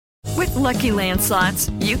With Lucky Land Slots,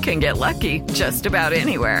 you can get lucky just about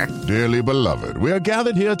anywhere. Dearly beloved, we are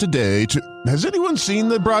gathered here today to... Has anyone seen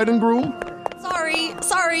the bride and groom?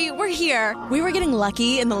 Sorry, we're here. We were getting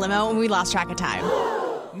lucky in the limo and we lost track of time.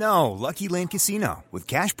 No, Lucky Land Casino, with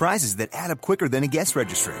cash prizes that add up quicker than a guest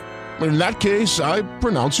registry. In that case, I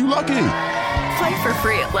pronounce you lucky. Play for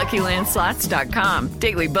free at LuckyLandSlots.com.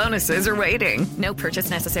 Daily bonuses are waiting. No purchase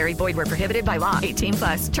necessary. Void where prohibited by law.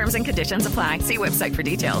 18+. Terms and conditions apply. See website for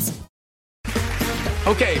details.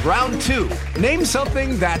 Okay, round two. Name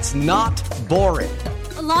something that's not boring.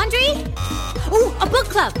 A laundry? Ooh, a book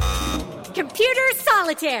club. Computer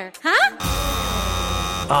solitaire, huh?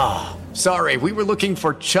 Ah, oh, sorry. We were looking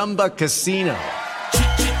for Chumba Casino.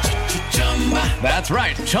 That's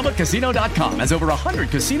right. ChumbaCasino.com has over 100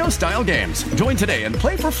 casino-style games. Join today and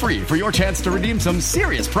play for free for your chance to redeem some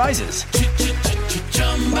serious prizes.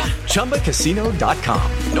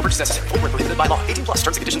 ChumbaCasino.com. No purchase necessary. Void where prohibited by law. 18+. Terms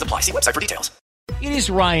and conditions apply. See website for details. It is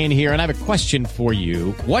Ryan here, and I have a question for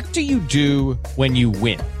you. What do you do when you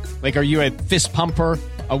win? Like, are you a fist pumper?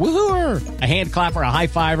 A woohooer, a hand clapper, a high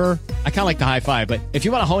fiver. I kind of like the high five, but if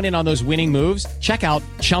you want to hone in on those winning moves, check out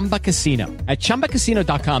Chumba Casino. At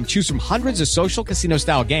ChumbaCasino.com, choose from hundreds of social casino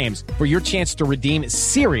style games for your chance to redeem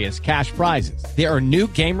serious cash prizes. There are new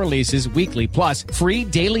game releases weekly, plus free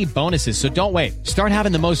daily bonuses. So don't wait. Start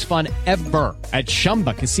having the most fun ever at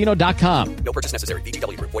ChumbaCasino.com. No purchase necessary.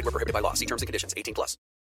 VGW Group. Void where prohibited by law. See terms and conditions. 18+.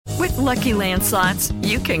 With Lucky Land Slots,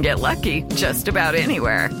 you can get lucky just about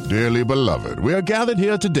anywhere. Dearly beloved, we are gathered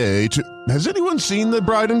here today to... Has anyone seen the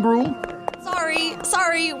bride and groom?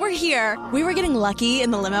 Sorry, we're here. We were getting lucky in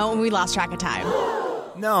the limo and we lost track of time.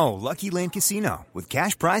 No, Lucky Land Casino, with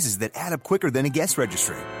cash prizes that add up quicker than a guest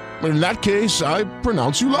registry. In that case, I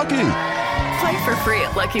pronounce you lucky. Play for free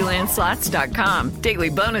at LuckyLandSlots.com. Daily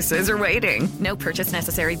bonuses are waiting. No purchase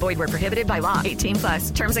necessary. Void where prohibited by law.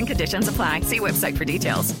 18+. Terms and conditions apply. See website for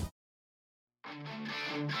details.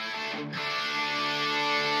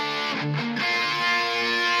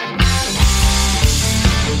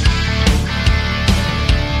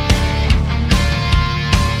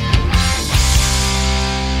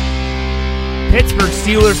 Pittsburgh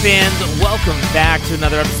Steelers fans, welcome back to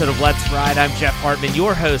another episode of Let's Ride. I'm Jeff Hartman,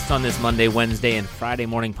 your host on this Monday, Wednesday, and Friday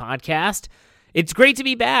morning podcast. It's great to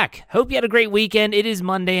be back. Hope you had a great weekend. It is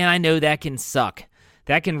Monday, and I know that can suck.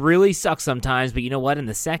 That can really suck sometimes, but you know what? In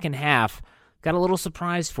the second half, got a little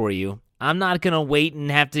surprise for you. I'm not going to wait and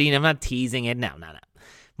have to, I'm not teasing it. No.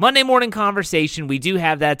 Monday morning conversation, we do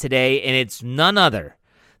have that today, and it's none other.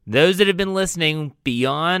 Those that have been listening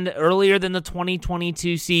beyond earlier than the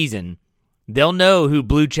 2022 season, they'll know who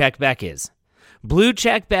Blue Check Beck is. Blue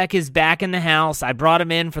Check Beck is back in the house. I brought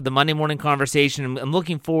him in for the Monday morning conversation. I'm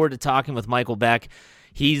looking forward to talking with Michael Beck.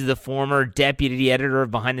 He's the former deputy editor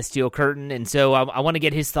of Behind the Steel Curtain, and so I want to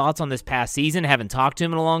get his thoughts on this past season. I haven't talked to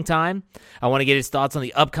him in a long time. I want to get his thoughts on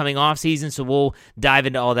the upcoming offseason, so we'll dive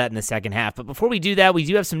into all that in the second half. But before we do that, we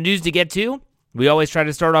do have some news to get to. We always try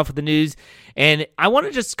to start off with the news, and I want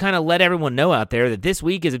to just kind of let everyone know out there that this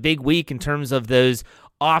week is a big week in terms of those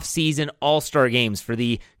off-season all-star games for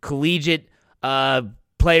the collegiate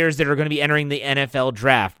players that are going to be entering the NFL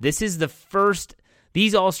draft. This is the first.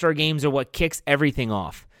 These all-star games are what kicks everything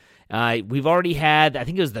off. We've already had, I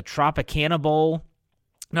think it was the Tropicana Bowl.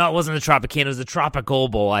 No, it wasn't the Tropicana. It was the Tropical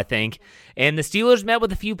Bowl, I think. And the Steelers met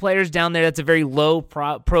with a few players down there. That's a very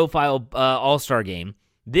low-profile all-star game.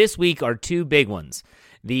 This week are two big ones.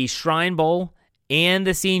 The Shrine Bowl and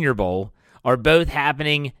the Senior Bowl are both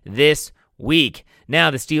happening this week.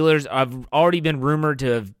 Now, the Steelers have already been rumored to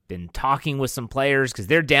have been talking with some players because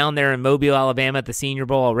they're down there in Mobile, Alabama at the Senior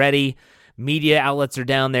Bowl already. Media outlets are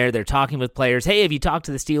down there. They're talking with players. Hey, have you talked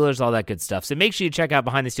to the Steelers? All that good stuff. So make sure you check out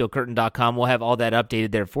BehindTheSteelCurtain.com. We'll have all that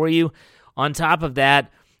updated there for you. On top of that,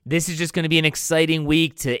 this is just going to be an exciting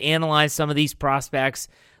week to analyze some of these prospects.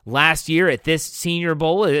 Last year at this Senior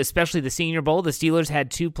Bowl, especially the Senior Bowl, the Steelers had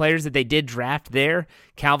two players that they did draft there.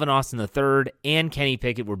 Calvin Austin III and Kenny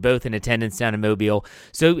Pickett were both in attendance down in Mobile.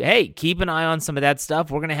 So, hey, keep an eye on some of that stuff.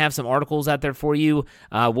 We're going to have some articles out there for you.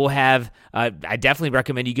 We'll have, I definitely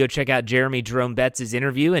recommend you go check out Jeremy Jerome Betts'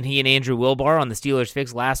 interview, and he and Andrew Wilbar on the Steelers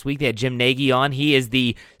Fix last week. They had Jim Nagy on. He is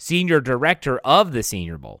the senior director of the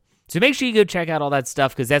Senior Bowl. So make sure you go check out all that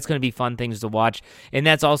stuff because that's going to be fun things to watch. And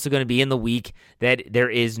that's also going to be in the week that there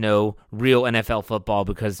is no real NFL football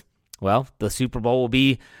because, well, the Super Bowl will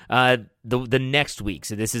be the next week.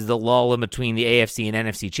 So this is the lull in between the AFC and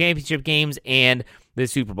NFC championship games and the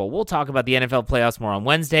Super Bowl. We'll talk about the NFL playoffs more on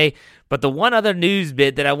Wednesday. But the one other news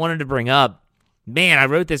bit that I wanted to bring up, man, I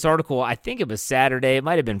wrote this article, I think it was Saturday. It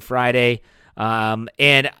might have been Friday.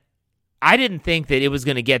 And I didn't think that it was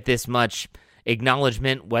going to get this much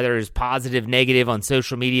acknowledgement, whether it's positive, negative on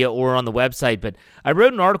social media or on the website. But I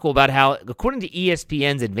wrote an article about how, according to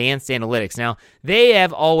ESPN's advanced analytics, now they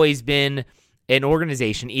have always been an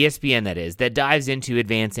organization, ESPN that is, that dives into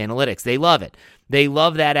advanced analytics. They love it. They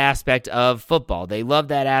love that aspect of football. They love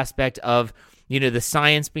that aspect of, the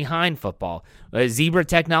science behind football. Zebra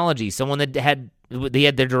Technology, someone that had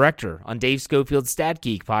their director on Dave Schofield's Stat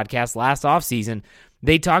Geek podcast last offseason.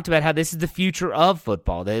 They talked about how this is the future of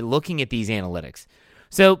football. They're looking at these analytics.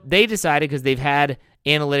 So they decided, because they've had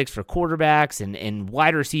analytics for quarterbacks and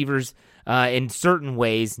wide receivers in certain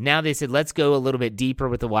ways, now they said, let's go a little bit deeper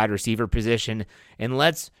with the wide receiver position, and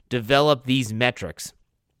let's develop these metrics.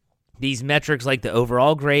 These metrics like the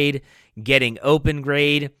overall grade, getting open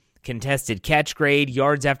grade, contested catch grade,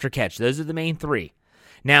 yards after catch. Those are the main three.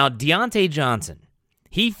 Now, Deontay Johnson,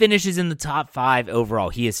 he finishes in the top 5 overall.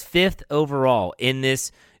 He is 5th overall in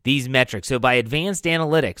these metrics. So by advanced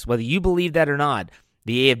analytics, whether you believe that or not,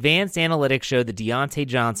 the advanced analytics show that Deontay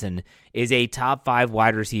Johnson is a top 5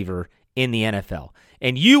 wide receiver in the NFL.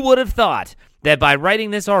 And you would have thought that by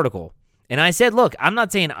writing this article, and I said, look, I'm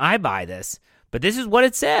not saying I buy this, but this is what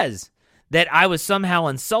it says, that I was somehow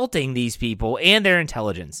insulting these people and their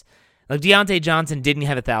intelligence. Like, Deontay Johnson didn't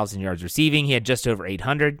have 1,000 yards receiving. He had just over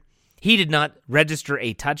 800. He did not register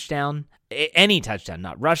a touchdown, any touchdown,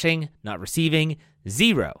 not rushing, not receiving,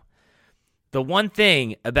 0. The one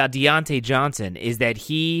thing about Deontay Johnson is that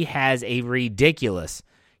he has a ridiculous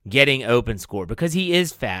getting open score because he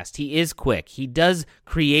is fast, he is quick, he does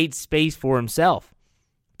create space for himself.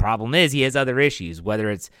 Problem is, he has other issues, whether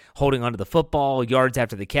it's holding onto the football, yards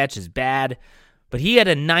after the catch is bad, but he had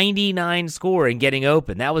a 99 score in getting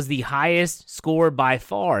open. That was the highest score by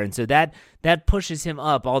far, and so that pushes him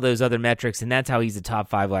up all those other metrics, and that's how he's a top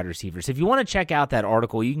 5 wide receiver. So if you want to check out that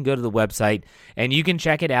article, you can go to the website, and you can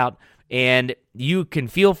check it out, and you can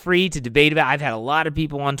feel free to debate about it. I've had a lot of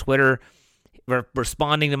people on Twitter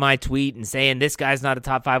responding to my tweet and saying, this guy's not a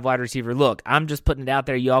top 5 wide receiver. Look, I'm just putting it out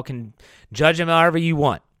there. Y'all can judge him however you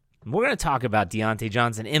want. We're going to talk about Deontay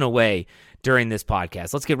Johnson in a way during this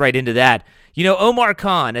podcast. Let's get right into that. Omar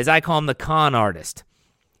Khan, as I call him, the con artist,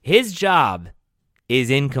 his job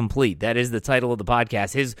is incomplete. That is the title of the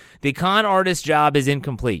podcast. The con artist job is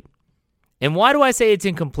incomplete. And why do I say it's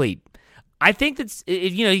incomplete? I think that's,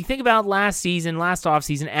 you think about last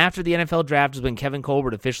offseason, after the NFL draft is when Kevin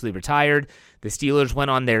Colbert officially retired. The Steelers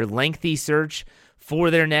went on their lengthy search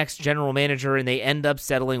for their next general manager, and they end up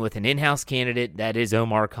settling with an in-house candidate, that is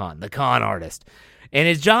Omar Khan, the con artist. And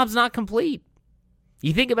his job's not complete.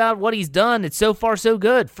 You think about what he's done, it's so far so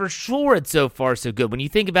good. For sure it's so far so good. When you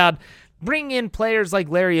think about bringing in players like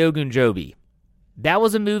Larry Ogunjobi, that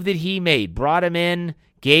was a move that he made. Brought him in,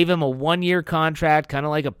 gave him a 1-year contract, kind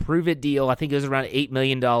of like a prove-it deal. I think it was around $8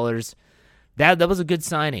 million. That was a good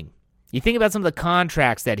signing. You think about some of the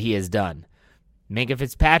contracts that he has done. Minkah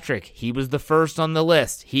Fitzpatrick, he was the first on the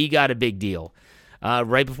list. He got a big deal.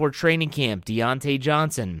 Right before training camp, Deontay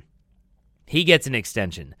Johnson, he gets an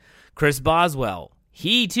extension. Chris Boswell,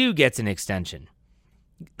 he too gets an extension.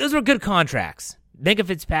 Those were good contracts. Minkah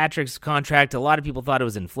Fitzpatrick's contract, a lot of people thought it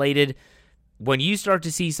was inflated. When you start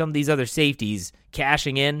to see some of these other safeties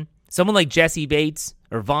cashing in, someone like Jesse Bates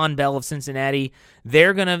or Von Bell of Cincinnati,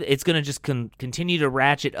 it's gonna just continue to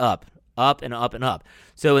ratchet up and up and up.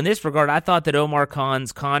 So in this regard, I thought that Omar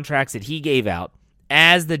Khan's contracts that he gave out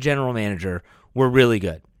as the general manager were really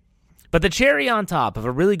good. But the cherry on top of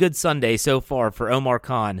a really good Sunday so far for Omar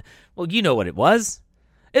Khan, well, you know what it was.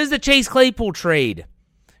 It was the Chase Claypool trade.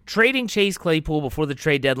 Trading Chase Claypool before the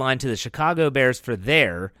trade deadline to the Chicago Bears for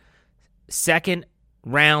their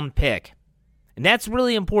second-round pick. And that's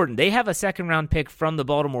really important. They have a second-round pick from the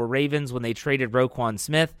Baltimore Ravens when they traded Roquan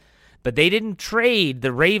Smith, but they didn't trade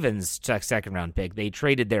the Ravens' second-round pick. They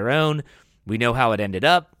traded their own. We know how it ended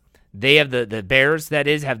up. They have the Bears, that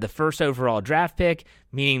is, have the first overall draft pick,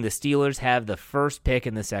 meaning the Steelers have the first pick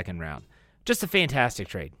in the second round. Just a fantastic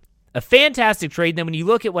trade. A fantastic trade. Then when you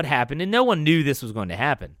look at what happened, and no one knew this was going to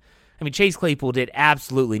happen. I mean, Chase Claypool did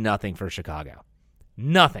absolutely nothing for Chicago.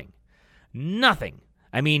 Nothing.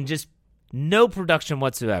 I mean, just no production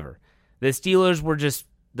whatsoever. The Steelers were just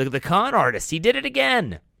the con artists. He did it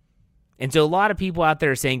again. And so a lot of people out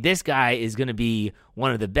there are saying this guy is going to be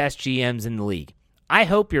one of the best GMs in the league. I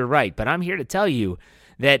hope you're right, but I'm here to tell you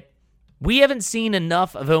that we haven't seen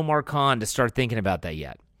enough of Omar Khan to start thinking about that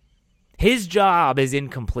yet. His job is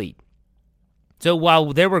incomplete. So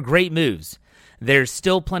while there were great moves, there's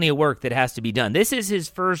still plenty of work that has to be done. This is his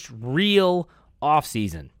first real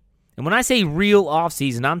offseason. And when I say real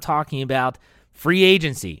offseason, I'm talking about free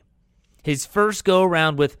agency. His first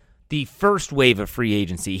go-around with the first wave of free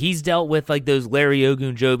agency. He's dealt with like those Larry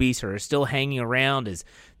Ogunjobis who are still hanging around as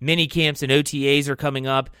mini camps and OTAs are coming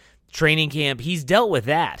up, training camp. He's dealt with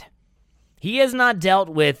that. He has not dealt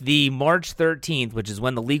with the March 13th, which is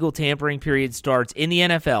when the legal tampering period starts in the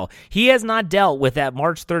NFL. He has not dealt with that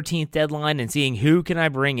March 13th deadline and seeing who can I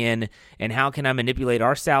bring in and how can I manipulate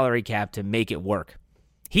our salary cap to make it work.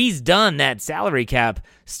 He's done that salary cap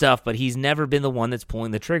stuff, but he's never been the one that's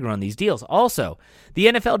pulling the trigger on these deals. Also, the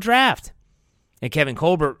NFL draft. And Kevin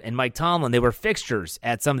Colbert and Mike Tomlin, they were fixtures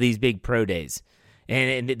at some of these big pro days.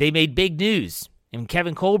 And they made big news. And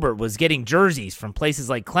Kevin Colbert was getting jerseys from places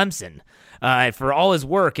like Clemson for all his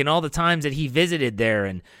work and all the times that he visited there.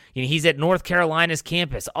 And he's at North Carolina's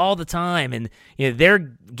campus all the time. And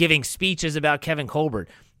they're giving speeches about Kevin Colbert.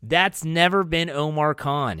 That's never been Omar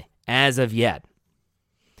Khan as of yet.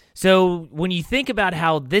 So when you think about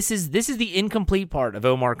how this is the incomplete part of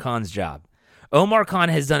Omar Khan's job. Omar Khan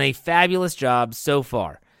has done a fabulous job so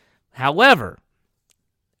far. However,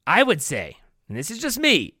 I would say, and this is just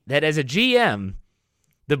me, that as a GM,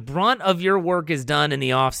 the brunt of your work is done in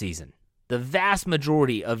the offseason. The vast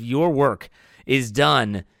majority of your work is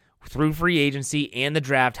done through free agency and the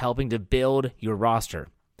draft, helping to build your roster.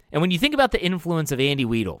 And when you think about the influence of Andy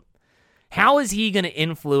Weidl, how is he going to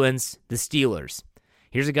influence the Steelers?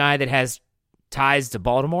 Here's a guy that has ties to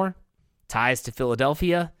Baltimore, ties to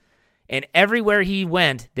Philadelphia, and everywhere he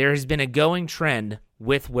went, there has been a going trend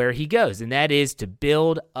with where he goes, and that is to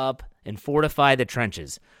build up and fortify the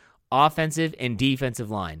trenches, offensive and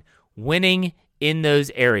defensive line, winning in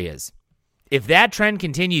those areas. If that trend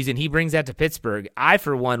continues and he brings that to Pittsburgh, I,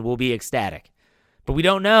 for one, will be ecstatic. But we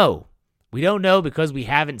don't know. We don't know because we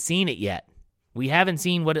haven't seen it yet. We haven't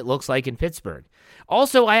seen what it looks like in Pittsburgh.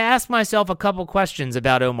 Also, I asked myself a couple questions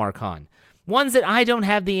about Omar Khan, ones that I don't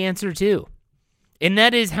have the answer to. And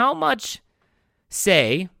that is how much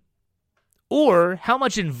say or how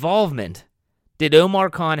much involvement did Omar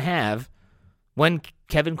Khan have when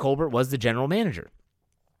Kevin Colbert was the general manager?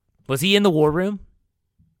 Was he in the war room?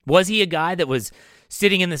 Was he a guy that was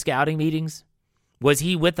sitting in the scouting meetings? Was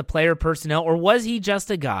he with the player personnel? Or was he just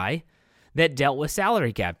a guy that dealt with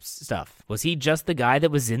salary cap stuff? Was he just the guy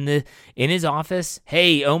that was in his office?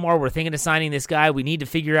 Hey, Omar, we're thinking of signing this guy. We need to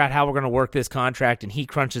figure out how we're going to work this contract, and he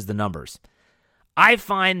crunches the numbers. I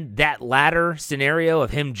find that latter scenario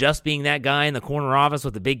of him just being that guy in the corner office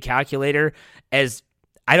with the big calculator as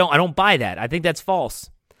I don't buy that. I think that's false.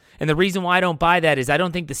 And the reason why I don't buy that is I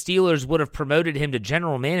don't think the Steelers would have promoted him to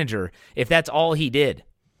general manager if that's all he did.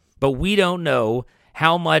 But we don't know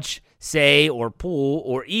how much say or pull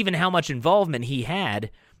or even how much involvement he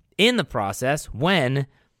had in the process when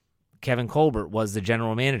Kevin Colbert was the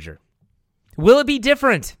general manager. Will it be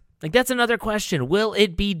different? Like, that's another question. Will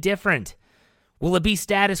it be different? Will it be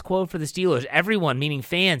status quo for the Steelers? Everyone, meaning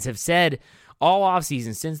fans, have said all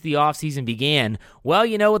offseason, since the offseason began, well,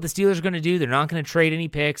 you know what the Steelers are going to do? They're not going to trade any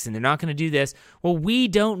picks, and they're not going to do this. Well, we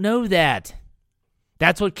don't know that.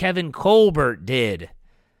 That's what Kevin Colbert did.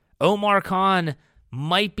 Omar Khan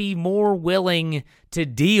might be more willing to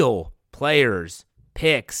deal players,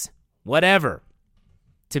 picks, whatever.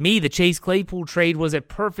 To me, the Chase Claypool trade was a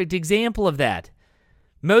perfect example of that.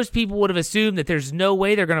 Most people would have assumed that there's no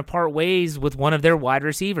way they're going to part ways with one of their wide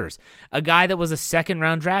receivers, a guy that was a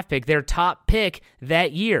second-round draft pick, their top pick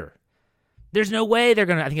that year. There's no way they're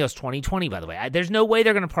going to, I think it was 2020, by the way. There's no way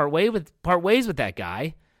they're going to part ways with that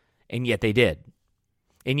guy, and yet they did.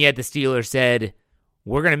 And yet the Steelers said,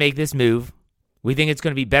 we're going to make this move. We think it's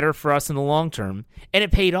going to be better for us in the long term, and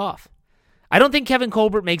it paid off. I don't think Kevin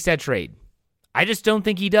Colbert makes that trade. I just don't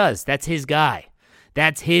think he does. That's his guy.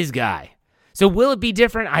 That's his guy. So will it be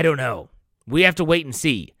different? I don't know. We have to wait and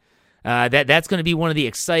see. That's going to be one of the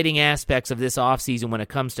exciting aspects of this offseason when it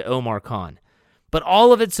comes to Omar Khan. But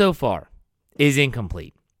all of it so far is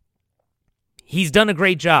incomplete. He's done a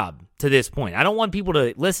great job to this point. I don't want people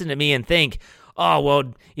to listen to me and think, oh,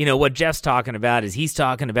 well, what Jeff's talking about is he's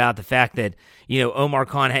talking about the fact that, Omar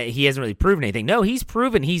Khan, he hasn't really proven anything. No, he's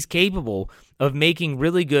proven he's capable of making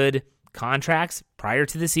really good contracts prior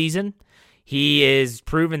to the season. He is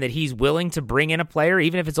proven that he's willing to bring in a player,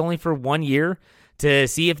 even if it's only for 1 year, to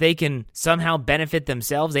see if they can somehow benefit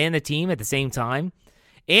themselves and the team at the same time.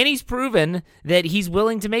 And he's proven that he's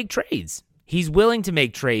willing to make trades. He's willing to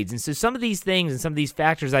make trades. And so some of these things and some of these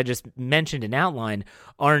factors I just mentioned and outlined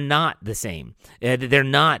are not the same. They're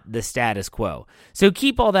not the status quo. So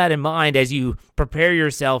keep all that in mind as you prepare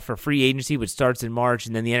yourself for free agency, which starts in March,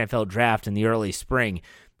 and then the NFL draft in the early spring,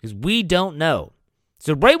 because we don't know.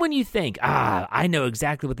 So right when you think, I know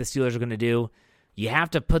exactly what the Steelers are going to do, you have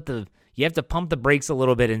to pump the brakes a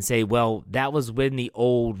little bit and say, well, that was when the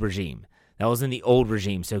old regime. That was in the old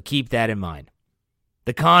regime, so keep that in mind.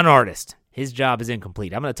 The con artist, his job is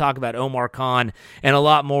incomplete. I'm going to talk about Omar Khan and a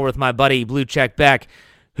lot more with my buddy Blue Check Beck,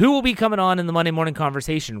 who will be coming on in the Monday Morning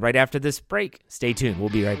Conversation right after this break. Stay tuned. We'll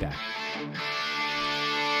be right back.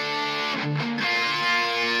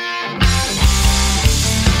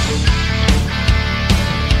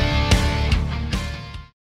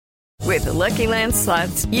 With the Lucky Land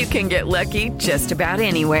Slots, you can get lucky just about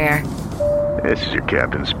anywhere. This is your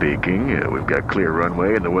captain speaking. We've got clear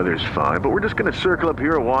runway and the weather's fine, but we're just going to circle up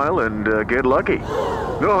here a while and get lucky.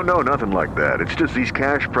 No, nothing like that. It's just these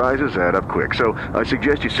cash prizes add up quick. So I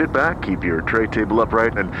suggest you sit back, keep your tray table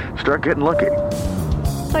upright, and start getting lucky.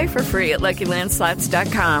 Play for free at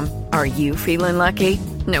LuckyLandSlots.com. Are you feeling lucky?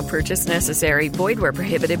 No purchase necessary. Void where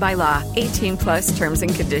prohibited by law. 18+ terms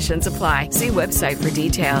and conditions apply. See website for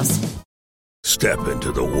details. Step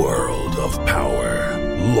into the world of power,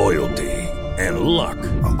 loyalty, and luck.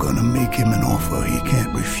 I'm gonna make him an offer he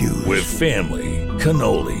can't refuse. With family,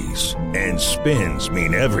 cannolis, and spins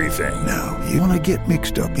mean everything. Now, you wanna get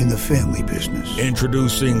mixed up in the family business.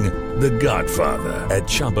 Introducing The Godfather at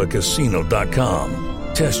ChumbaCasino.com.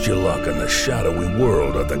 Test your luck in the shadowy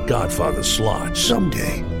world of The Godfather slot.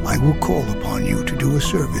 Someday, I will call upon you to do a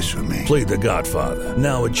service for me. Play The Godfather,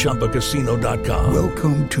 now at ChumbaCasino.com.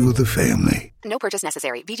 Welcome to the family. No purchase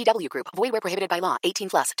necessary. VGW Group. Void where prohibited by law.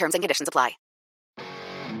 18+. Terms and conditions apply.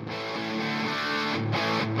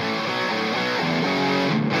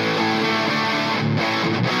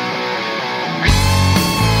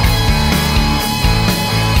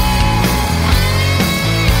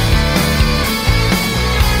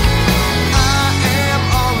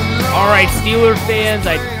 All right, Steeler fans,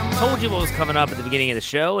 I told you what was coming up at the beginning of the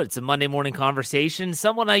show. It's a Monday Morning Conversation.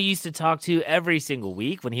 Someone I used to talk to every single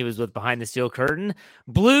week when he was with Behind the Steel Curtain,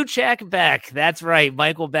 Blue Check Beck. That's right,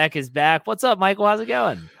 Michael Beck is back. What's up, Michael? How's it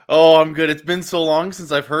going? Oh, I'm good. It's been so long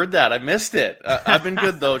since I've heard that. I missed it. I've been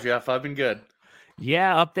good, though, Jeff. I've been good.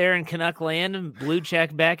 Yeah, up there in Canuck land, Blue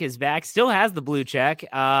Check Beck is back. Still has the blue check.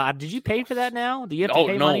 Did you pay for that now? Do you have to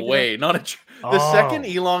pay money? No way. The second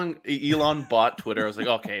Elon bought Twitter, I was like,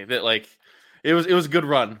 okay, it was a good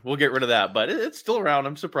run. We'll get rid of that, but it's still around.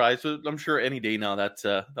 I'm surprised. I'm sure any day now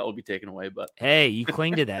that will be taken away. But hey, you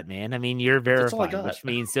cling to that, man. I mean, you're verified, which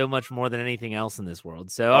means so much more than anything else in this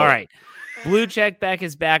world. So, all right, Blue Check Beck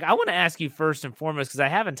is back. I want to ask you first and foremost, because I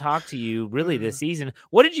haven't talked to you really this season.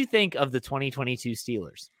 What did you think of the 2022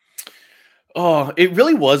 Steelers? Oh, it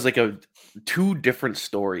really was like two different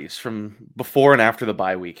stories from before and after the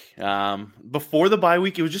bye week. Before the bye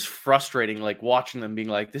week, it was just frustrating, like watching them being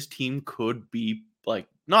like, this team could be like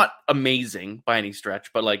not amazing by any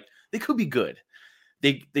stretch, but like they could be good.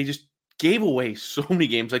 They just gave away so many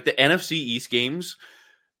games. Like the NFC East games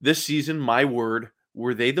this season, my word,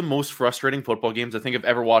 were they the most frustrating football games I think I've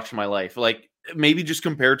ever watched in my life. Like maybe just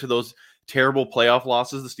compared to those terrible playoff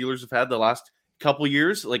losses the Steelers have had the last couple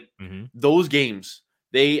years, like those games,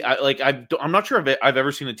 I'm not sure I've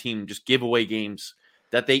ever seen a team just give away games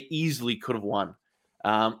that they easily could have won.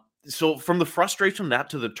 So from the frustration of that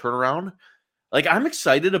to the turnaround, like I'm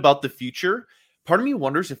excited about the future. Part of me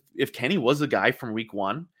wonders if Kenny was the guy from week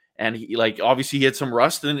one, and he, like, obviously he had some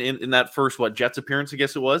rust in that first Jets appearance, I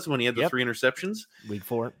guess it was, when he had the 3 interceptions. Week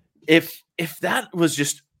 4. If that was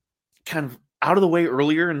just kind of out of the way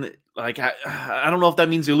earlier, and like I don't know if that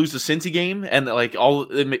means they lose the Cincy game and like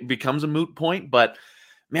it becomes a moot point, but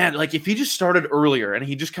man, like if he just started earlier and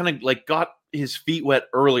he just kind of like got his feet wet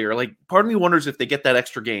earlier, like part of me wonders if they get that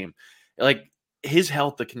extra game, like his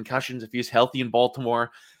health, the concussions, if he's healthy in Baltimore,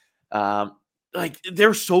 like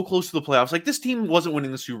they're so close to the playoffs. Like this team wasn't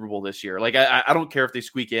winning the Super Bowl this year. Like I don't care if they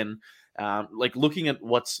squeak in. Like looking at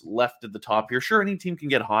what's left at the top here, sure, any team can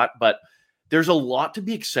get hot, but there's a lot to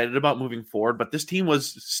be excited about moving forward. But this team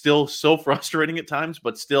was still so frustrating at times,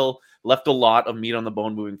 but still left a lot of meat on the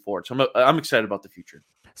bone moving forward. So I'm excited about the future.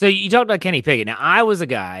 So you talked about Kenny Pickett. Now, I was a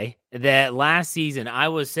guy that last season I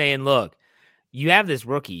was saying, look, you have this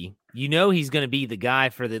rookie. You know he's going to be the guy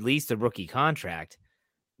for at least a rookie contract.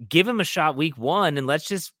 Give him a shot week 1, and let's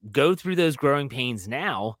just go through those growing pains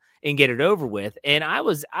now and get it over with. And I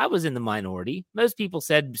was in the minority. Most people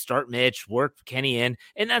said start Mitch, work Kenny in,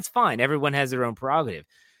 and that's fine. Everyone has their own prerogative.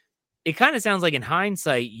 It kind of sounds like in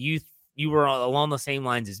hindsight, you were along the same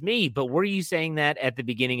lines as me, but were you saying that at the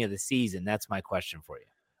beginning of the season? That's my question for you.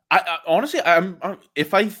 I honestly,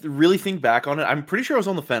 if I really think back on it, I'm pretty sure I was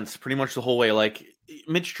on the fence pretty much the whole way. Like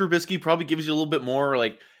Mitch Trubisky probably gives you a little bit more,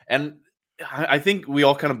 like, and I think we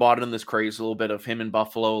all kind of bought in this craze a little bit of him in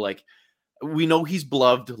Buffalo. Like we know he's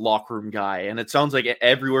beloved locker room guy, and it sounds like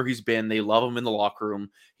everywhere he's been, they love him in the locker room.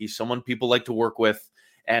 He's someone people like to work with,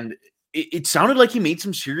 and it sounded like he made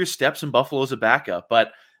some serious steps in Buffalo as a backup,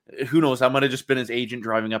 but who knows? That might have just been his agent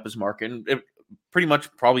driving up his market, and pretty much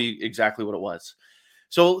probably exactly what it was.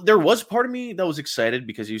 So there was part of me that was excited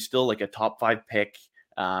because he was still like a top 5 pick.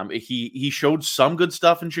 He showed some good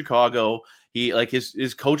stuff in Chicago. He like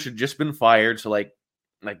his coach had just been fired, so like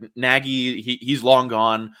Nagy, he's long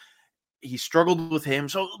gone. He struggled with him,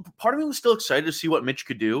 so part of me was still excited to see what Mitch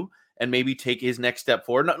could do and maybe take his next step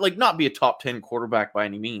forward. Not be a top 10 quarterback by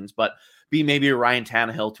any means, but be maybe a Ryan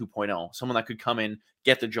Tannehill 2.0, someone that could come in,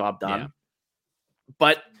 get the job done. Yeah.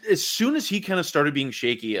 But as soon as he kind of started being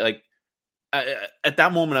shaky, like at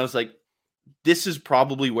that moment, I was like, this is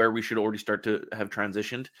probably where we should already start to have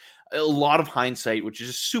transitioned. A lot of hindsight, which is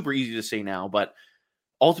just super easy to say now, but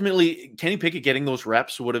ultimately Kenny Pickett getting those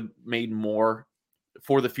reps would have made more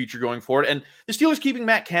for the future going forward. And the Steelers keeping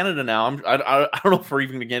Matt Canada now, I don't know if we're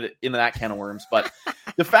even going to get into that can of worms, but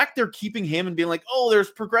the fact they're keeping him and being like, oh, there's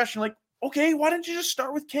progression, like, okay, why didn't you just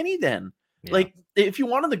start with Kenny then? Yeah. Like, if you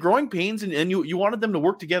wanted the growing pains and you wanted them to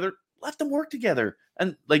work together, let them work together.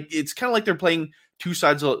 And like, it's kind of like they're playing two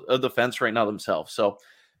sides of the fence right now themselves. So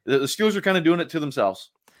the Steelers are kind of doing it to themselves.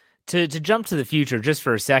 To jump to the future just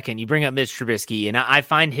for a second, you bring up Mitch Trubisky, and I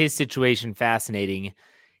find his situation fascinating.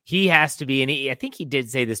 He has to be, and I think he did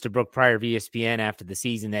say this to Brooke Pryor of ESPN after the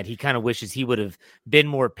season, that he kind of wishes he would have been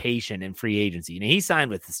more patient in free agency. He signed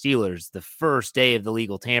with the Steelers the first day of the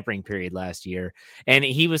legal tampering period last year, and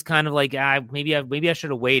he was kind of like, maybe I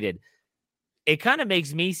should have waited. It kind of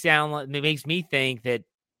makes me think that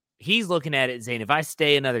he's looking at it and saying, if I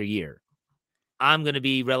stay another year, I'm going to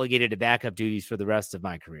be relegated to backup duties for the rest of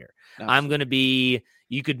my career. Absolutely. I'm going to be,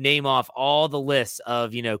 you could name off all the lists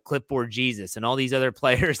of, Clipboard Jesus and all these other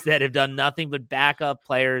players that have done nothing but backup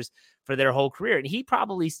players for their whole career. And he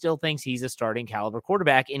probably still thinks he's a starting caliber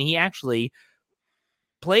quarterback. And he actually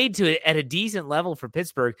played to it at a decent level for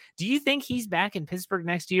Pittsburgh. Do you think he's back in Pittsburgh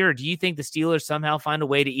next year? Or do you think the Steelers somehow find a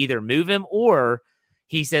way to either move him, or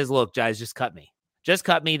he says, look, guys, just cut me. Just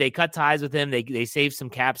cut me. They cut ties with him. They save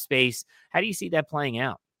some cap space. How do you see that playing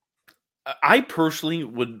out? I personally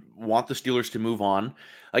would want the Steelers to move on.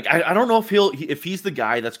 Like, I don't know if he's the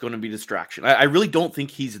guy that's going to be distraction. I really don't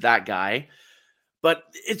think he's that guy. But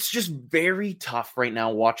it's just very tough right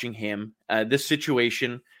now watching him. This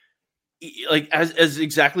situation, like as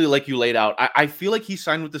exactly like you laid out. I feel like he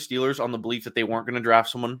signed with the Steelers on the belief that they weren't going to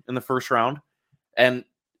draft someone in the first round, and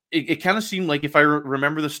it kind of seemed like, if I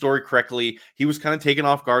remember the story correctly, he was kind of taken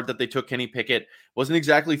off guard that they took Kenny Pickett. Wasn't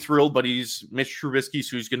exactly thrilled, but he's Mitch Trubisky,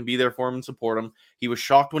 so he's going to be there for him and support him. He was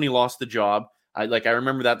shocked when he lost the job. I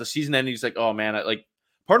remember that the season ended. He's like, oh man,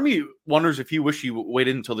 part of me wonders if he wished he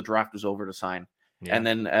waited until the draft was over to sign, and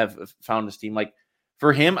then have found his team. Like,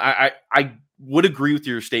 for him, I would agree with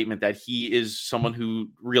your statement that he is someone who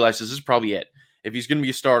realizes this is probably it. If he's going to be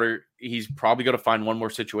a starter, he's probably going to find one more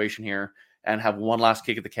situation here and have one last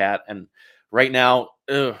kick at the cat. And right now,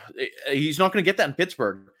 he's not going to get that in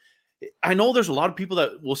Pittsburgh. I know there's a lot of people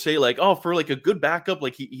that will say, like, oh, for like a good backup,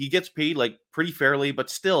 like he gets paid like pretty fairly, but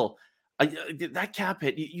still, that cap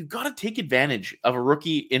hit, you got to take advantage of a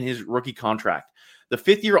rookie in his rookie contract. The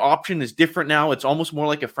 5th-year option is different now. It's almost more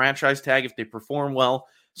like a franchise tag if they perform well.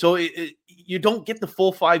 So you don't get the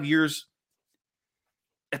full 5 years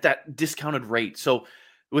at that discounted rate. So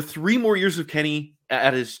with 3 more years of Kenny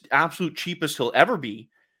at his absolute cheapest he'll ever be,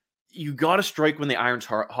 you got to strike when the iron's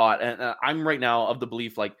hot. And I'm right now of the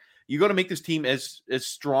belief, like, you got to make this team as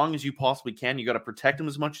strong as you possibly can. You got to protect him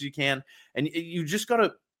as much as you can. And you just got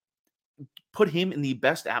to put him in the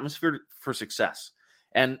best atmosphere for success.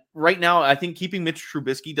 And right now, I think keeping Mitch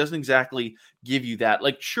Trubisky doesn't exactly give you that.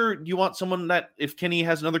 Like, sure, you want someone that, if Kenny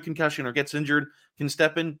has another concussion or gets injured, can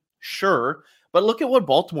step in? Sure. But look at what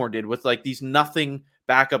Baltimore did with like these nothing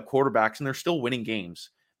backup quarterbacks, and they're still winning games.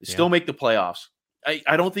 They still make the playoffs.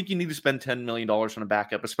 I don't think you need to spend $10 million on a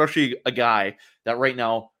backup, especially a guy that right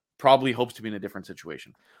now probably hopes to be in a different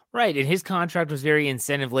situation. Right, and his contract was very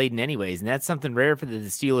incentive-laden anyways, and that's something rare for the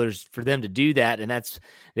Steelers, for them to do that, and that's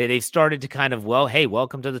they've started to kind of, well, hey,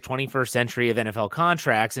 welcome to the 21st century of NFL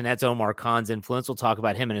contracts, and that's Omar Khan's influence. We'll talk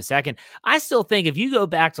about him in a second. I still think if you go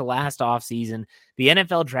back to last offseason, the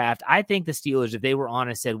NFL draft, I think the Steelers, if they were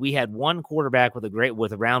honest, said we had one quarterback with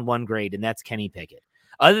a round 1 grade, and that's Kenny Pickett.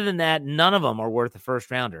 Other than that, none of them are worth a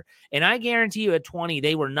first rounder. And I guarantee you at 20,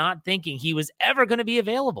 they were not thinking he was ever going to be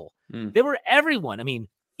available. They were everyone. I mean,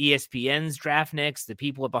 ESPN's Draft Nicks, the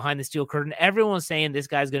people behind the steel curtain, everyone was saying this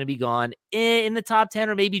guy's going to be gone in the top 10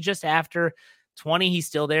 or maybe just after. 20, he's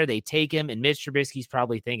still there. They take him, and Mitch Trubisky's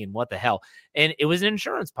probably thinking, what the hell? And it was an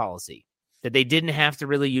insurance policy. that they didn't have to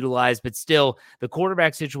really utilize, but still the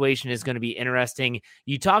quarterback situation is going to be interesting.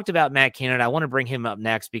 You talked about Matt Canada. I want to bring him up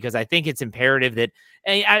next because I think it's imperative that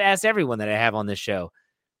I asked everyone that I have on this show,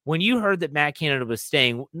 when you heard that Matt Canada was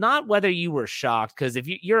staying, not whether you were shocked, because if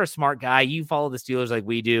you're a smart guy, you follow the Steelers like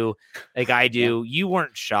we do, like I do, you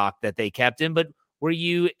weren't shocked that they kept him, but were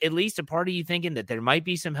you at least a part of you thinking that there might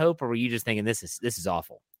be some hope, or were you just thinking this is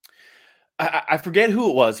awful? I forget who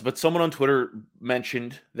it was, but someone on Twitter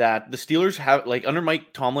mentioned that the Steelers have, like, under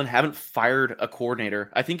Mike Tomlin, haven't fired a coordinator,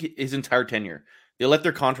 I think, his entire tenure. They let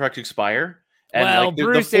their contract expire. And well,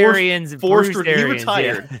 Bruce Arians, he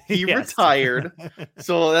retired. Yeah. He retired.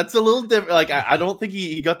 So that's a little different. Like, I don't think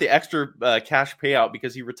he got the extra cash payout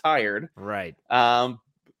because he retired. Right.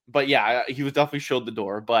 But yeah, he was definitely showed the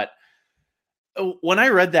door. But when I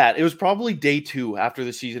read that, it was probably day 2 after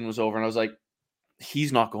the season was over. And I was like,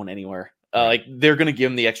 he's not going anywhere. Like, they're going to give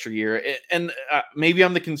him the extra year. And maybe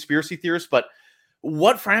I'm the conspiracy theorist, but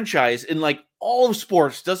what franchise in like all of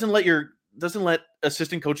sports doesn't let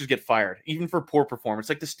assistant coaches get fired, even for poor performance?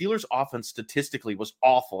 Like, the Steelers' offense statistically was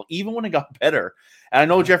awful, even when it got better. And I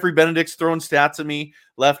know Jeffrey Benedict's throwing stats at me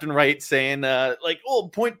left and right, saying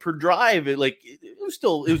point per drive. It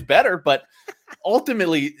was better, but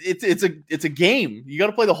ultimately it's a game. You got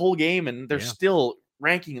to play the whole game, and they're still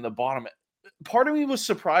ranking in the bottom. Part of me was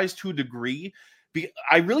surprised to a degree, because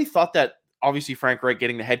I really thought that obviously Frank Reich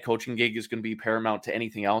getting the head coaching gig is going to be paramount to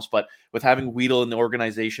anything else. But with having Weedle in the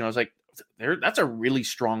organization, I was like, that's a really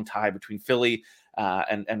strong tie between Philly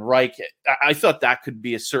and Reich. I thought that could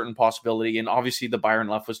be a certain possibility. And obviously the Byron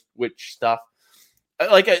Leftwich stuff,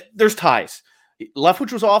 there's ties.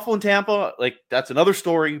 Leftwich was awful in Tampa. Like, that's another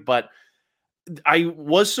story, but I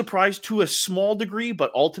was surprised to a small degree,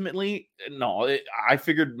 but ultimately, no, I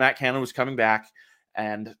figured Matt Canada was coming back.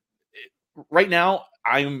 And right now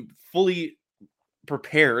I'm fully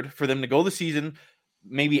prepared for them to go the season,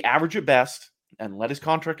 maybe average at best, and let his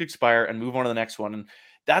contract expire and move on to the next one. And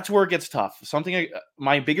that's where it gets tough.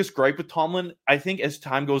 My biggest gripe with Tomlin, I think as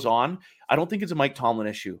time goes on, I don't think it's a Mike Tomlin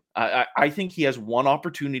issue. I think he has one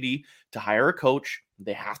opportunity to hire a coach.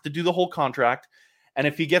 They have to do the whole contract. And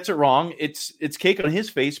if he gets it wrong, it's cake on his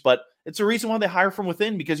face, but it's a reason why they hire from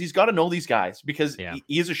within, because he's got to know these guys, because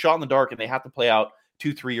he is a shot in the dark and they have to play out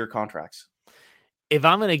 2-3 year contracts. If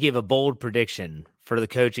I'm going to give a bold prediction for the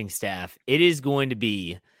coaching staff, it is going to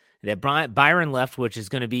be that Byron Leftwich is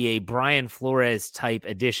going to be a Brian Flores type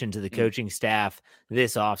addition to the coaching staff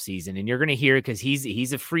this offseason. And you're going to hear it because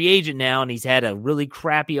he's a free agent now, and he's had a really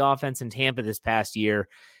crappy offense in Tampa this past year.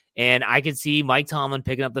 And I could see Mike Tomlin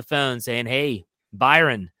picking up the phone saying, hey,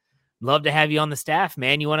 Byron, love to have you on the staff,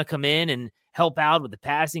 man. You want to come in and help out with the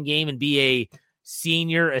passing game and be a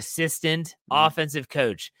senior assistant offensive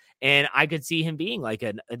coach. And I could see him being like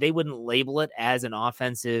they wouldn't label it as an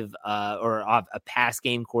offensive or a pass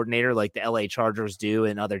game coordinator like the LA Chargers do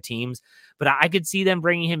and other teams, but I could see them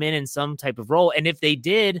bringing him in some type of role. And if they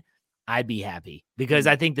did, I'd be happy, because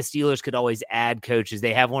I think the Steelers could always add coaches.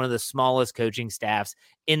 They have one of the smallest coaching staffs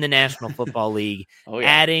in the National Football League.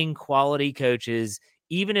 Adding quality coaches,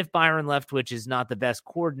 even if Byron Leftwich is not the best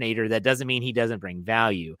coordinator, that doesn't mean he doesn't bring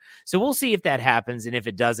value. So we'll see if that happens. And if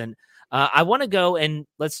it doesn't, I want to go and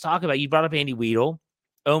let's talk about, you brought up Andy Weidl,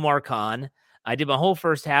 Omar Khan. I did my whole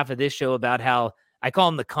first half of this show about how I call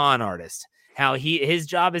him the con artist, how his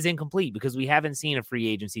job is incomplete because we haven't seen a free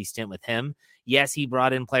agency stint with him. Yes, he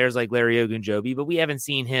brought in players like Larry Ogunjobi, but we haven't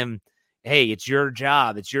seen him, hey, it's your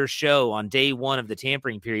job, it's your show on day one of the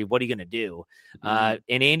tampering period. What are you going to do? And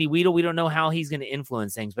Andy Weidl, we don't know how he's going to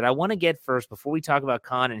influence things, but I want to get first, before we talk about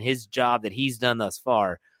Khan and his job that he's done thus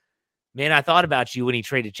far, man, I thought about you when he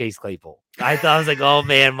traded Chase Claypool. I was like, oh,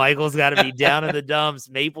 man, Michael's got to be down in the dumps.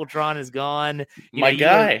 Mapletron is gone. My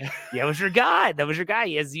guy. That was your guy. That was your guy.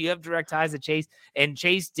 You have direct ties to Chase. And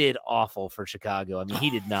Chase did awful for Chicago. I mean, he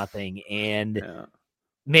did nothing. And,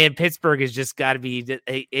 man, Pittsburgh has just got to be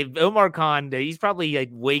 – Omar Khan, he's probably like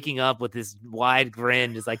waking up with this wide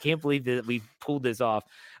grin. Just, I can't believe that we pulled this off.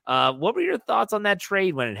 What were your thoughts on that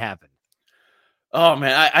trade when it happened? Oh,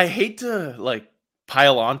 man, I hate to,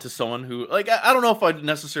 pile on to someone who, I don't know if I'd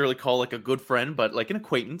necessarily call a good friend, but an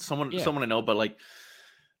acquaintance, someone I know, but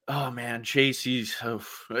oh man, Chase, he's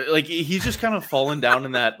just kind of fallen down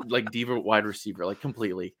in that diva wide receiver,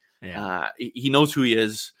 completely. He knows who he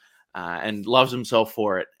is and loves himself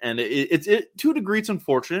for it. And it's to a degree, it's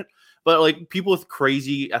unfortunate, but people with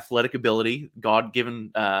crazy athletic ability,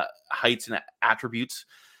 God-given heights and attributes,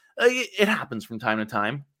 it happens from time to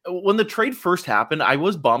time. When the trade first happened, I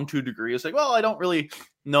was bummed to a degree. It's well, I don't really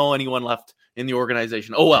know anyone left in the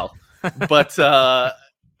organization. Oh, well. But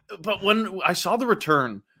when I saw the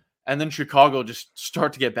return And then Chicago just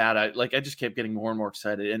start to get bad. I just kept getting more and more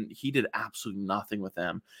excited, and he did absolutely nothing with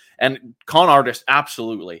them. And Con Artist,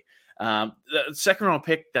 absolutely. The second round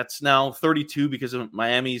pick that's now 32 because of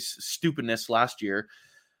Miami's stupidness last year.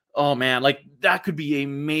 Oh man, like that could be a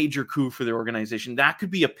major coup for the organization. That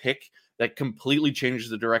could be a pick that completely changes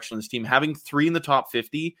the direction of this team. Having 3 in the top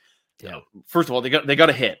 50. Yeah. First of all, they got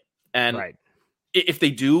to hit. And if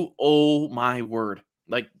they do, oh my word,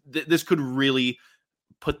 like this could really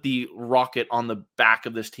put the rocket on the back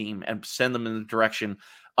of this team and send them in the direction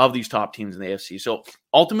of these top teams in the AFC. So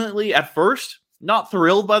ultimately, at first, not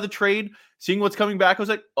thrilled by the trade. Seeing what's coming back, I was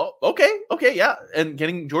like, oh, okay, yeah. And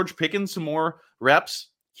getting George Pickens some more reps,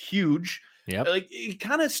 huge. Yeah, like it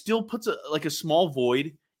kind of still puts a small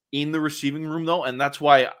void in the receiving room, though, and that's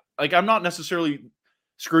why I'm not necessarily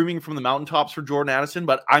screaming from the mountaintops for Jordan Addison,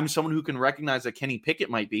 but I'm someone who can recognize that Kenny Pickett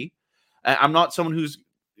might be. I'm not someone who's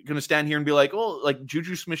going to stand here and be like, oh, like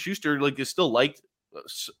Juju Smith-Schuster is still liked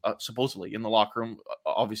supposedly in the locker room.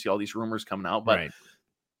 Obviously, all these rumors coming out, but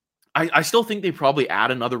I still think they probably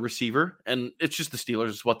add another receiver, and it's just the Steelers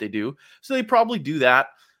is what they do. So they probably do that.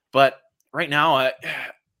 But right now,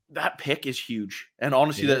 that pick is huge. And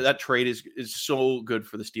honestly, that trade is so good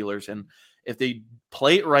for the Steelers. And if they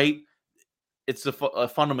play it right, it's a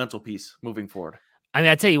fundamental piece moving forward. I mean,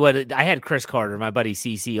 I tell you what, I had Chris Carter, my buddy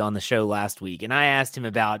CC, on the show last week, and I asked him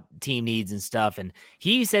about team needs and stuff, and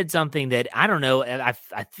he said something that, I don't know, I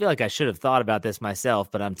feel like I should have thought about this myself,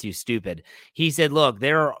 but I'm too stupid. He said, look,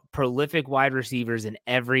 there are prolific wide receivers in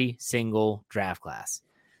every single draft class.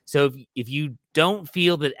 So if you don't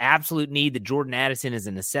feel the absolute need that Jordan Addison is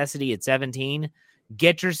a necessity at 17,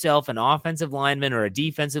 get yourself an offensive lineman or a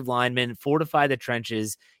defensive lineman, fortify the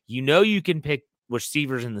trenches. You know you can pick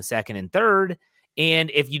receivers in the second and third.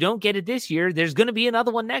 And if you don't get it this year, there's going to be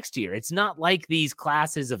another one next year. It's not like these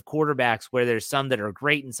classes of quarterbacks where there's some that are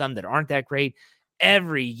great and some that aren't that great.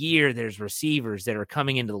 Every year there's receivers that are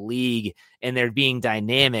coming into the league and they're being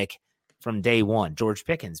dynamic from day one. George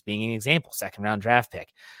Pickens being an example, second round draft pick.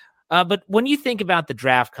 But when you think about the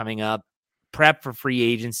draft coming up, prep for free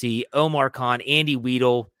agency, Omar Khan, Andy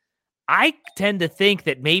Weidl, I tend to think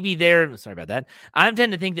that maybe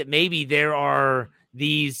there are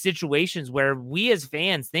these situations where we as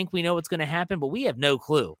fans think we know what's going to happen, but we have no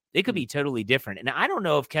clue. It could be totally different. And I don't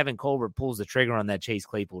know if Kevin Colbert pulls the trigger on that Chase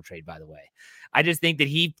Claypool trade, by the way. I just think that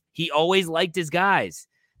he always liked his guys.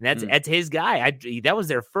 And that's his guy. That was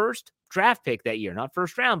their first draft pick that year, not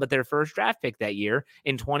first round, but their first draft pick that year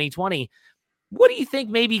in 2020. What do you think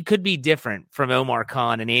maybe could be different from Omar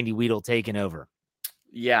Khan and Andy Weidl taking over?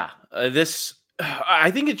 Yeah,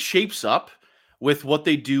 I think it shapes up with what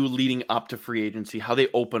they do leading up to free agency, how they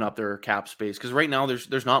open up their cap space. Because right now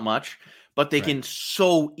there's not much, but they can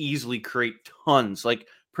so easily create tons, like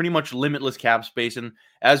pretty much limitless cap space. And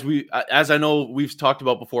as I know we've talked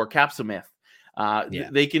about before, cap's a myth.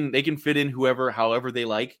 They can fit in however they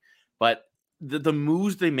like, but the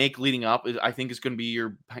moves they make leading up I think is going to be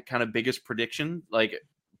your kind of biggest prediction, like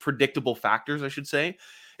predictable factors, I should say.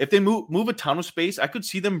 If they move a ton of space, I could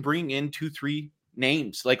see them bring in 2-3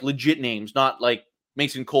 names, like legit names, not like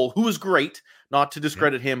Mason Cole, who is great, not to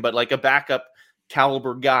discredit him, but like a backup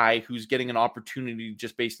caliber guy who's getting an opportunity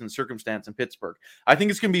just based on the circumstance in Pittsburgh. I think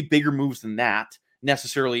it's going to be bigger moves than that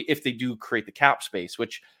necessarily if they do create the cap space,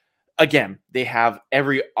 which again, they have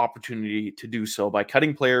every opportunity to do so by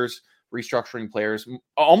cutting players, restructuring players,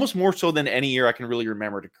 almost more so than any year I can really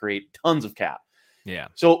remember, to create tons of cap. Yeah.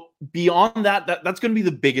 So beyond that's going to be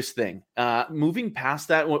the biggest thing. Moving past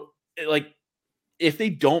that, like if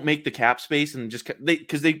they don't make the cap space and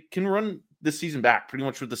because they can run this season back pretty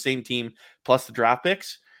much with the same team plus the draft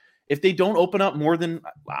picks. If they don't open up more than,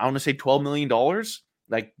 I want to say $12 million,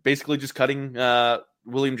 like basically just cutting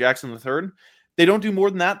William Jackson III, they don't do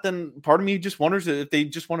more than that, then part of me just wonders if they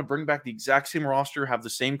just want to bring back the exact same roster, have the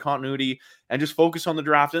same continuity, and just focus on the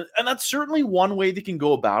draft. And that's certainly one way they can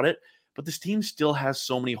go about it. But this team still has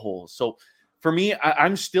so many holes. So for me,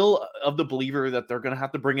 I'm still of the believer that they're going to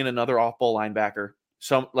have to bring in another off-ball linebacker.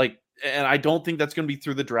 And I don't think that's going to be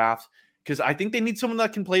through the draft, because I think they need someone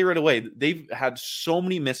that can play right away. They've had so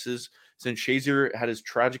many misses since Shazier had his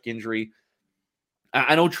tragic injury.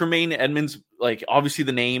 I know Tremaine Edmonds, like obviously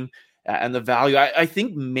the name and the value, I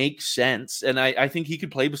think makes sense. And I think he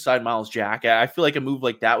could play beside Myles Jack. I feel like a move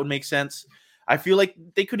like that would make sense. I feel like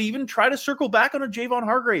they could even try to circle back on a Javon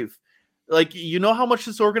Hargrave. Like, you know how much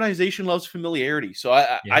this organization loves familiarity. So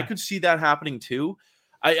I could see that happening too.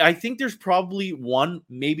 I think there's probably one,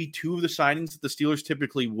 maybe two of the signings that the Steelers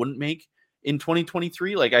typically wouldn't make in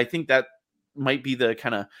 2023. Like, I think that might be the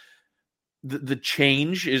kind of the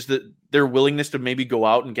change is that their willingness to maybe go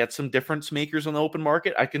out and get some difference makers on the open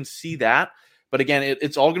market. I can see that. But again,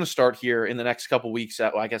 it's all going to start here in the next couple weeks,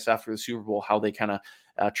 I guess, after the Super Bowl, how they kind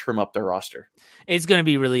of trim up their roster. It's going to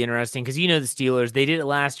be really interesting because, the Steelers, they did it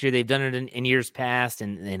last year. They've done it in years past,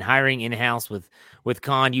 and hiring in-house with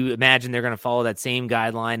Khan, you imagine they're going to follow that same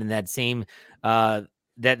guideline and that same that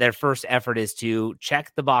their first effort is to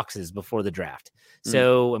check the boxes before the draft.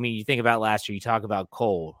 So, you think about last year, you talk about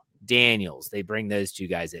Cole, Daniels, they bring those two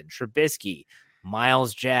guys in, Trubisky,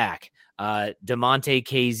 Miles Jack, DeMonte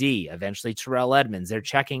KZ, eventually Terrell Edmonds. They're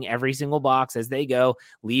checking every single box as they go.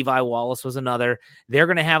 Levi Wallace was another. They're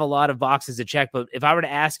going to have a lot of boxes to check. But if I were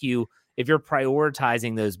to ask you, if you're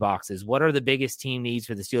prioritizing those boxes, what are the biggest team needs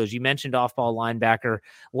for the Steelers? You mentioned off-ball linebacker.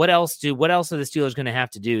 What else are the Steelers going to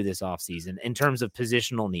have to do this offseason in terms of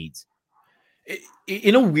positional needs?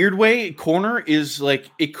 In a weird way, corner is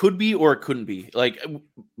like, it could be or it couldn't be. Like,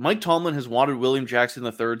 Mike Tomlin has wanted William Jackson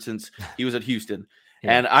III since he was at Houston.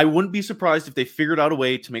 Yeah. And I wouldn't be surprised if they figured out a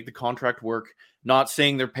way to make the contract work, not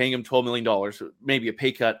saying they're paying him $12 million, maybe a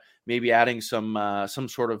pay cut, maybe adding some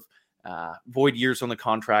sort of void years on the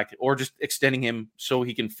contract, or just extending him so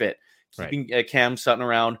he can fit. Keeping Cam Sutton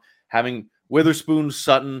around, having Witherspoon,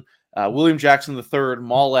 Sutton, William Jackson III,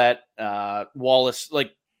 Mollett, Wallace.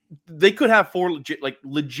 Like, they could have four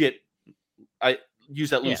legit, I use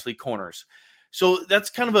that loosely, corners. So that's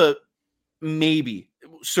kind of a maybe,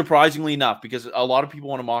 surprisingly enough, because a lot of people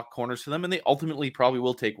want to mock corners to them, and they ultimately probably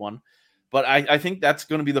will take one. But I think that's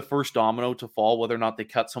going to be the first domino to fall, whether or not they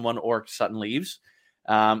cut someone or Sutton leaves.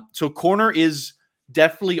 So corner is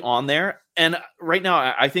definitely on there. And right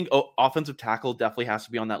now, I think offensive tackle definitely has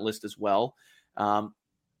to be on that list as well.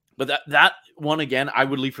 But that one, again, I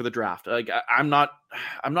would leave for the draft. Like, I'm not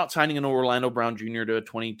signing an Orlando Brown Jr. to a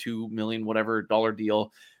 $22 million whatever dollar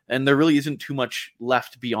deal, and there really isn't too much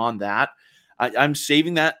left beyond that. I'm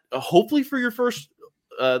saving that hopefully for your first,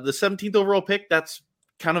 the 17th overall pick. That's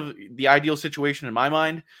kind of the ideal situation in my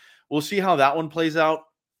mind. We'll see how that one plays out.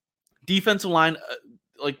 Defensive line,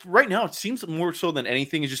 like right now, it seems more so than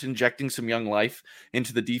anything is just injecting some young life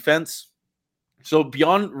into the defense. So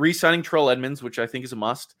beyond re-signing Terrell Edmonds, which I think is a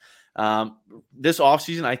must, this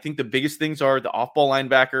offseason, I think the biggest things are the off-ball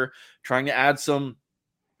linebacker, trying to add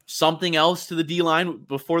something else to the D-line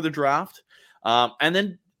before the draft, and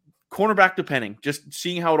then cornerback depending, just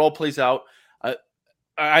seeing how it all plays out.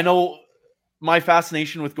 I know my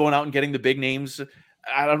fascination with going out and getting the big names.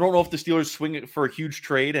 I don't know if the Steelers swing it for a huge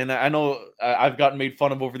trade, and I know I've gotten made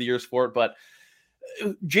fun of over the years for it, but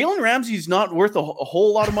Jalen Ramsey's not worth a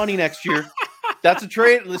whole lot of money next year. That's a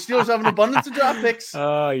trade. The Steelers have an abundance of draft picks.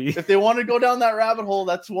 If they want to go down that rabbit hole,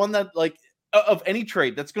 that's one that, like, of any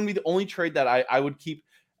trade, that's going to be the only trade that I would keep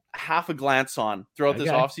half a glance on throughout this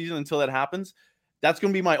offseason until that happens. That's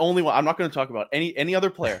going to be my only one. I'm not going to talk about any other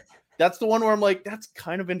player. That's the one where I'm like, that's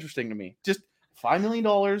kind of interesting to me. Just $5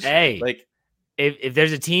 million. Hey, like, if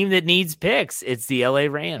there's a team that needs picks, it's the LA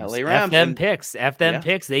Rams. F them picks.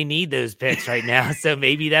 They need those picks right now. So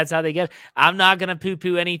maybe that's how they get it. I'm not going to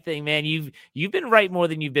poo-poo anything, man. You've been right more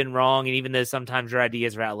than you've been wrong. And even though sometimes your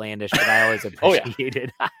ideas are outlandish, but I always appreciate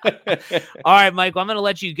it. All right, Michael, I'm going to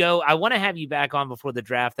let you go. I want to have you back on before the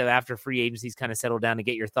draft, though, after free agency's kind of settled down, to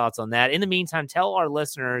get your thoughts on that. In the meantime, tell our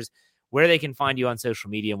listeners where they can find you on social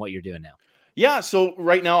media and what you're doing now. Yeah, so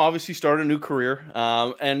right now, obviously, started a new career,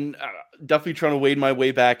 and definitely trying to wade my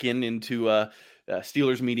way back into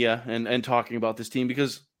Steelers media and talking about this team,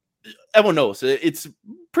 because everyone knows it's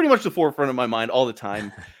pretty much the forefront of my mind all the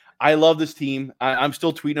time. I love this team. I'm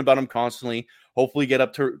still tweeting about them constantly. Hopefully get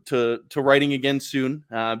up to writing again soon,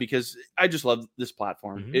 because I just love this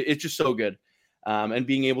platform. Mm-hmm. It's just so good, and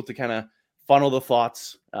being able to kind of funnel the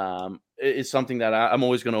thoughts is something that I'm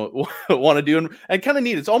always going to want to do and kind of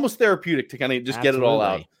need. It's almost therapeutic to kind of just get it all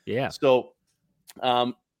out. Yeah. So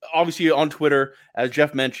obviously on Twitter, as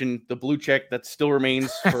Jeff mentioned, the blue check that still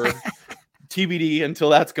remains for TBD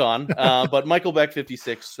until that's gone. But Michael Beck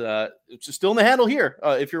 56, it's still in the handle here.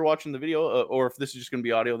 If you're watching the video, or if this is just going to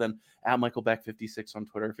be audio, then at Michael Beck 56 on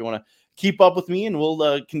Twitter. If you want to keep up with me, and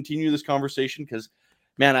we'll continue this conversation, because,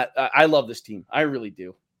 man, I love this team. I really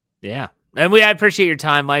do. Yeah. And I appreciate your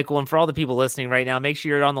time, Michael. And for all the people listening right now, make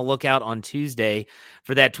sure you're on the lookout on Tuesday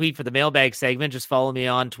for that tweet for the mailbag segment. Just follow me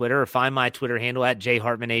on Twitter, or find my Twitter handle at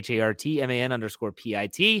jhartman,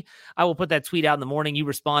 HARTMAN_PIT. I will put that tweet out in the morning. You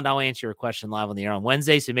respond, I'll answer your question live on the air on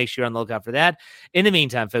Wednesday. So make sure you're on the lookout for that. In the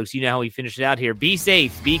meantime, folks, you know how we finish it out here. Be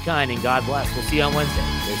safe, be kind, and God bless. We'll see you on Wednesday.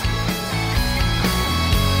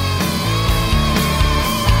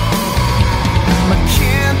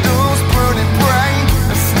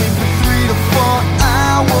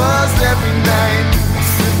 Every night,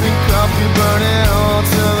 sipping coffee.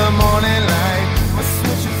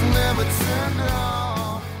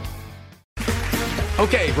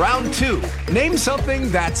 Round 2. Name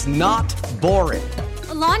something that's not boring.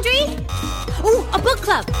 A laundry? Ooh, a book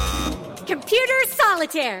club. Computer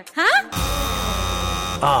solitaire, huh?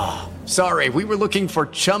 Ah, sorry, we were looking for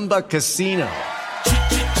Chumba Casino.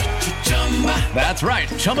 That's right.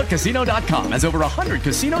 ChumbaCasino.com has over 100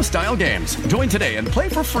 casino-style games. Join today and play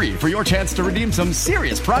for free for your chance to redeem some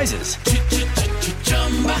serious prizes.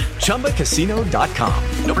 ChumbaCasino.com.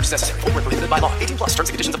 No purchase necessary. Void where prohibited by law. 18 plus terms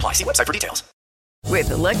and conditions apply. See website for details. With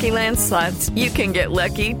the Lucky Land Slots, you can get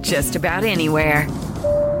lucky just about anywhere.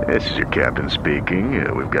 This is your captain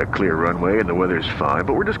speaking. We've got clear runway and the weather's fine,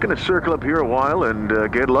 but we're just going to circle up here a while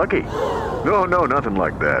and get lucky. No, nothing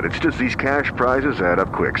like that. It's just these cash prizes add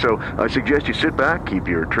up quick. So I suggest you sit back, keep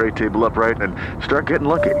your tray table upright, and start getting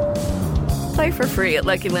lucky. Play for free at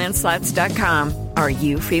LuckyLandSlots.com. Are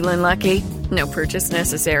you feeling lucky? No purchase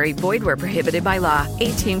necessary. Void where prohibited by law.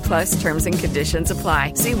 18 plus terms and conditions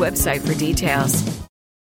apply. See website for details.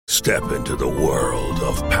 Step into the world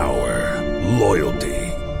of power, loyalty,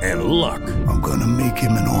 and luck. I'm gonna make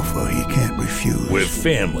him an offer he can't refuse. With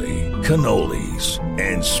family, cannolis,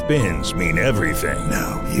 and spins mean everything.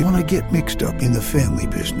 Now, you wanna get mixed up in the family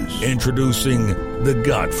business. Introducing The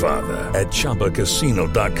Godfather at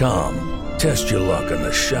ChumbaCasino.com. Test your luck in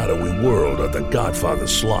the shadowy world of The Godfather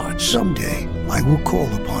slot. Someday, I will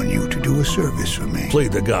call upon you to do a service for me. Play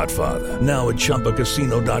The Godfather now at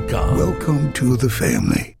ChumbaCasino.com. Welcome to the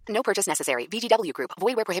family. No purchase necessary. VGW Group.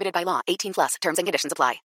 Void where prohibited by law. 18 plus. Terms and conditions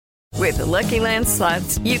apply. With the Lucky Land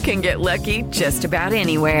Slots, you can get lucky just about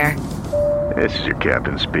anywhere. This is your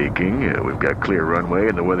captain speaking. We've got clear runway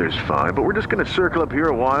and the weather's fine, but we're just going to circle up here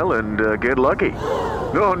a while and get lucky.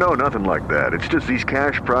 No, nothing like that. It's just these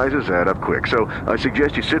cash prizes add up quick. So I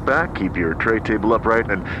suggest you sit back, keep your tray table upright,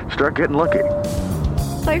 and start getting lucky.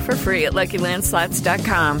 Play for free at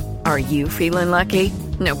LuckyLandSlots.com. Are you feeling lucky?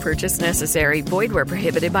 No purchase necessary. Void where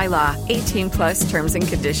prohibited by law. 18 plus terms and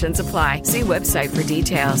conditions apply. See website for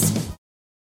details.